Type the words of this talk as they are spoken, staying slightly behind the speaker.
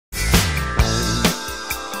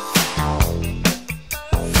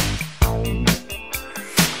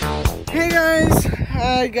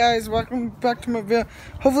Hi guys, welcome back to my video.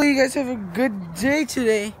 Hopefully you guys have a good day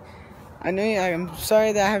today. I'm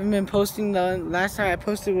sorry that I haven't been posting. The last time I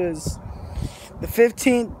posted was the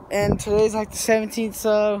 15th and today's like the 17th,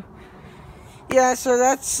 so yeah, so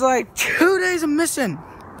that's like 2 days of missing.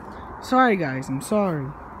 Sorry guys, I'm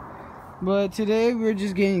sorry. But today we're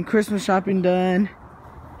just getting Christmas shopping done.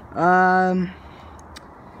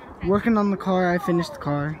 Working on the car. I finished the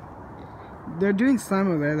car. They're doing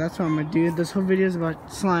slime over there. That's what I'm gonna do. This whole video is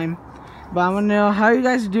about slime. But I wanna know how you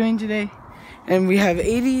guys are doing today. And we have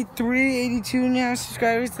 83, 82 now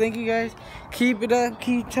subscribers. Thank you guys. Keep it up.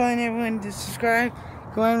 Keep telling everyone to subscribe.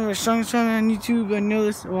 Go on, we're strong on YouTube. I know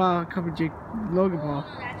this. Wow, I covered Logan Paul.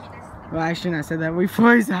 Well, I shouldn't have said that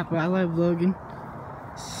before he's that, but I love Logan.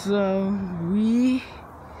 So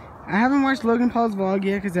I haven't watched Logan Paul's vlog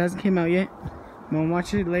yet because it hasn't came out yet. I'm gonna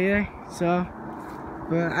watch it later.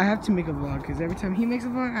 But I have to make a vlog because every time he makes a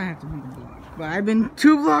vlog, I have to make a vlog. But I've been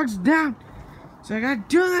 2 vlogs down, so I gotta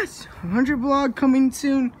do this. 100 vlog coming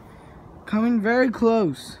soon, coming very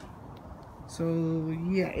close. So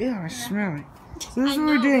yeah, I smell it. So this is what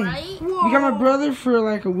we're doing. Right? We got my brother for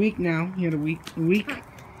like a week now. He had a week.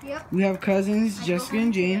 Yep. We have cousins, Jessica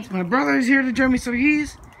and James. My brother is here to join me, so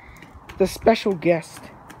he's the special guest.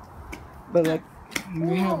 But like,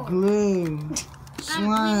 we have glue.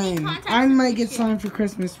 Slime. I might get slime for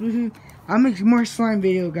Christmas. Woohoo! I'll make more slime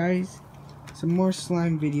video, guys. Some more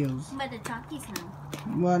slime videos. But the chalky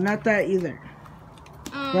slime. Well, not that either.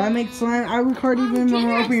 But I make slime. I record even when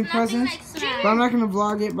we're opening presents. But I'm not gonna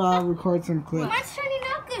vlog it. But I'll record some clips. Mine's turning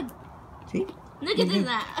out good. See? Look at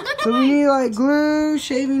that. Look at so we need like glue,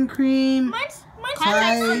 shaving cream, mine's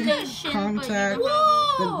contact.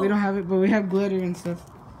 But we don't have it, but we have glitter and stuff.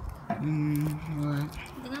 I'm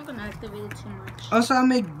gonna activate it too much. Also, I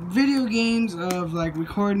make video games of like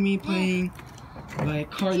record me playing like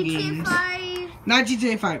card games. Not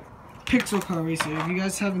GTA 5, Pixel Car Racer. If you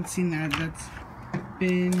guys haven't seen that, that's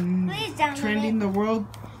been trending the world.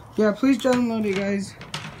 Yeah, please download it, guys.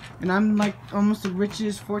 And I'm like almost the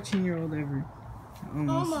richest 14-year-old ever.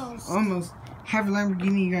 Almost. Have a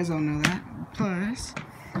Lamborghini, you guys all know that. Plus,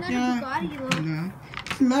 yeah, no, doesn't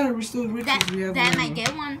matter. We're still rich. That might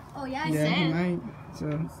get one. Oh yeah, he might.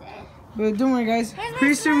 So, but don't worry, guys.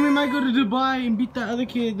 Pretty soon we might go to Dubai and beat that other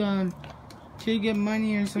kid. Kid get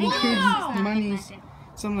money or some kid money,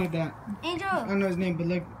 something like that. Angel. I don't know his name, but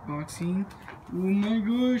like boxing. Oh my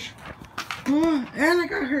gosh! Oh, and I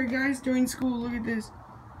got hurt, guys, during school. Look at this.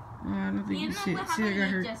 I don't think you see it. See, I got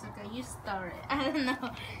hurt. Jessica, you started. I don't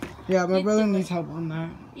know. Yeah, my brother needs help on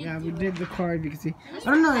that. Yeah, we did the card because I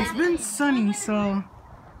don't know. It's been sunny, so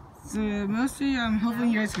mostly I'm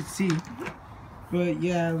hoping you guys could see. But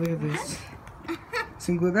yeah, look at this.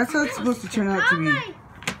 Some glue. That's how it's supposed to turn out to be.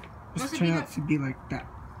 It's supposed to turn out to be like that.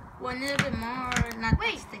 One little bit more, not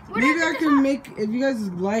sticky. Maybe I can make, if you guys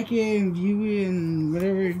like it and view it and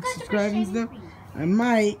whatever, subscribe and stuff, I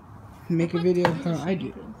might make a video of how I do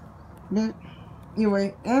it. But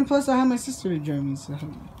anyway, and plus I have my sister to join me, so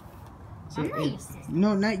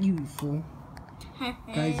no, not you, fool.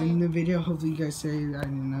 Guys, in the video, hopefully you guys say I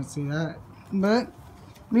did not say that. But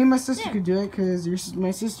me and my sister could do it because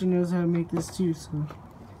my sister knows how to make this too. So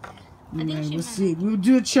we'll see. We'll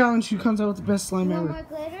do a challenge. Who comes out with the best slime ever? More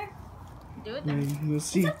glitter? Do it then. We'll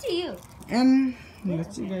see. It's up to you. And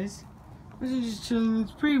that's it, guys. We're just chilling.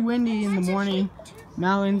 It's pretty windy in the morning.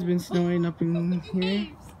 Mountain's been snowing up in here.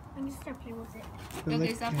 I'm gonna start playing with it.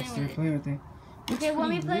 Okay, start playing with it. Okay, want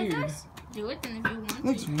me to play this? Do it then if you want.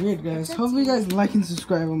 Looks weird, guys. Hopefully you guys like and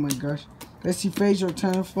subscribe. Oh my gosh. Let's see Fraser,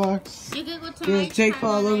 Tanner Fox. You can go to my Jake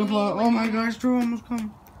Paul, Logan Paul. Oh my gosh, Drew almost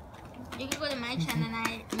coming. You can go to my channel and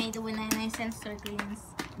I made it with 99 circles.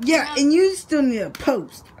 Yeah, and you still need a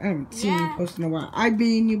post. I haven't seen you post in a while. I'm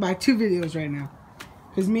beating you by 2 videos right now.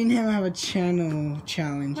 Because me and him have a channel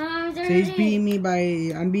challenge. So he's beating me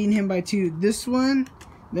by, I'm beating him by 2. This one,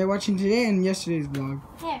 they're watching today and yesterday's vlog.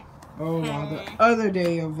 Here. Oh wow, the other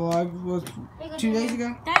day of vlog was 2 days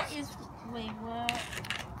ago. That is, wait, what?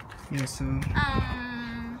 Yeah, so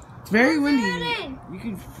it's very windy. You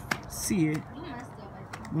can see it. You must go.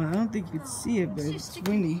 Well, I don't think you can see it, but it's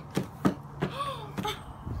windy.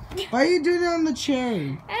 Why are you doing it on the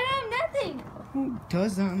chair? I know nothing. Who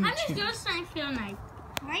does that on the chair? How does your sign feel like?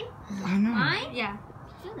 Mine? I know. Mine? Yeah.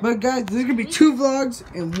 But guys, there's gonna be 2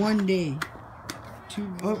 vlogs in 1 day.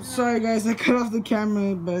 Oh, sorry guys, I cut off the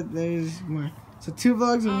camera, but there's more. So 2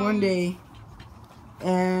 vlogs in 1 day.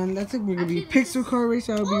 And that's it. We're gonna be Pixel Car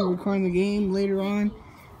Racer. I'll be recording the game later on.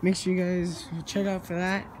 Make sure you guys check out for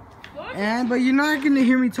that. But you're not gonna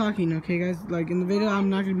hear me talking, okay guys? Like in the video, I'm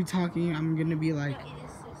not gonna be talking. I'm gonna be like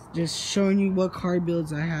just showing you what card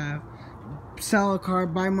builds I have. sell a car,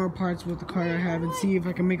 buy more parts with the car I have, and see if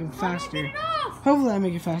I can make them faster. Hopefully I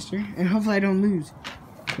make it faster, and hopefully I don't lose.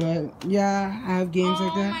 But yeah, I have games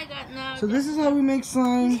like Oh that. my god, no. So this is how we make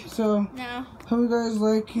slime. So No. hope you guys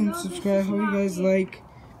like and subscribe. Hope you guys like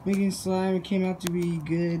making slime. It came out to be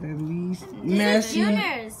good at least.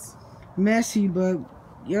 Messy, but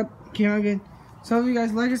yep, came out good. So hope you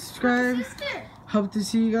guys like and subscribe. Hope to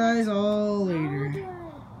see you guys all later.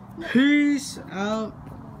 Peace out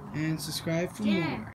and subscribe for more.